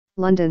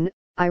London,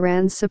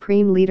 Iran's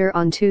supreme leader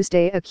on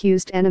Tuesday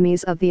accused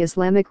enemies of the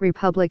Islamic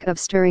Republic of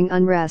stirring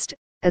unrest,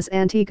 as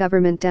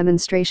anti-government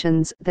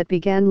demonstrations that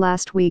began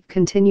last week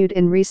continued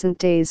in recent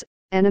days.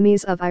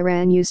 Enemies of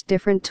Iran used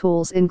different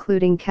tools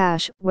including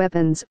cash,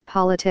 weapons,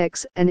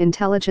 politics, and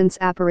intelligence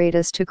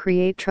apparatus to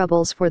create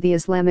troubles for the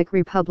Islamic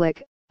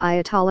Republic.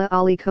 Ayatollah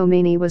Ali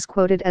Khomeini was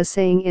quoted as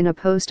saying in a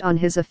post on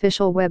his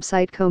official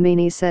website,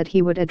 Khomeini said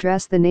he would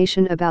address the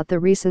nation about the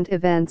recent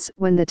events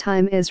when the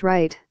time is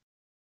right.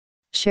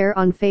 Share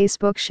on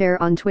Facebook,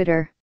 share on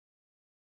Twitter.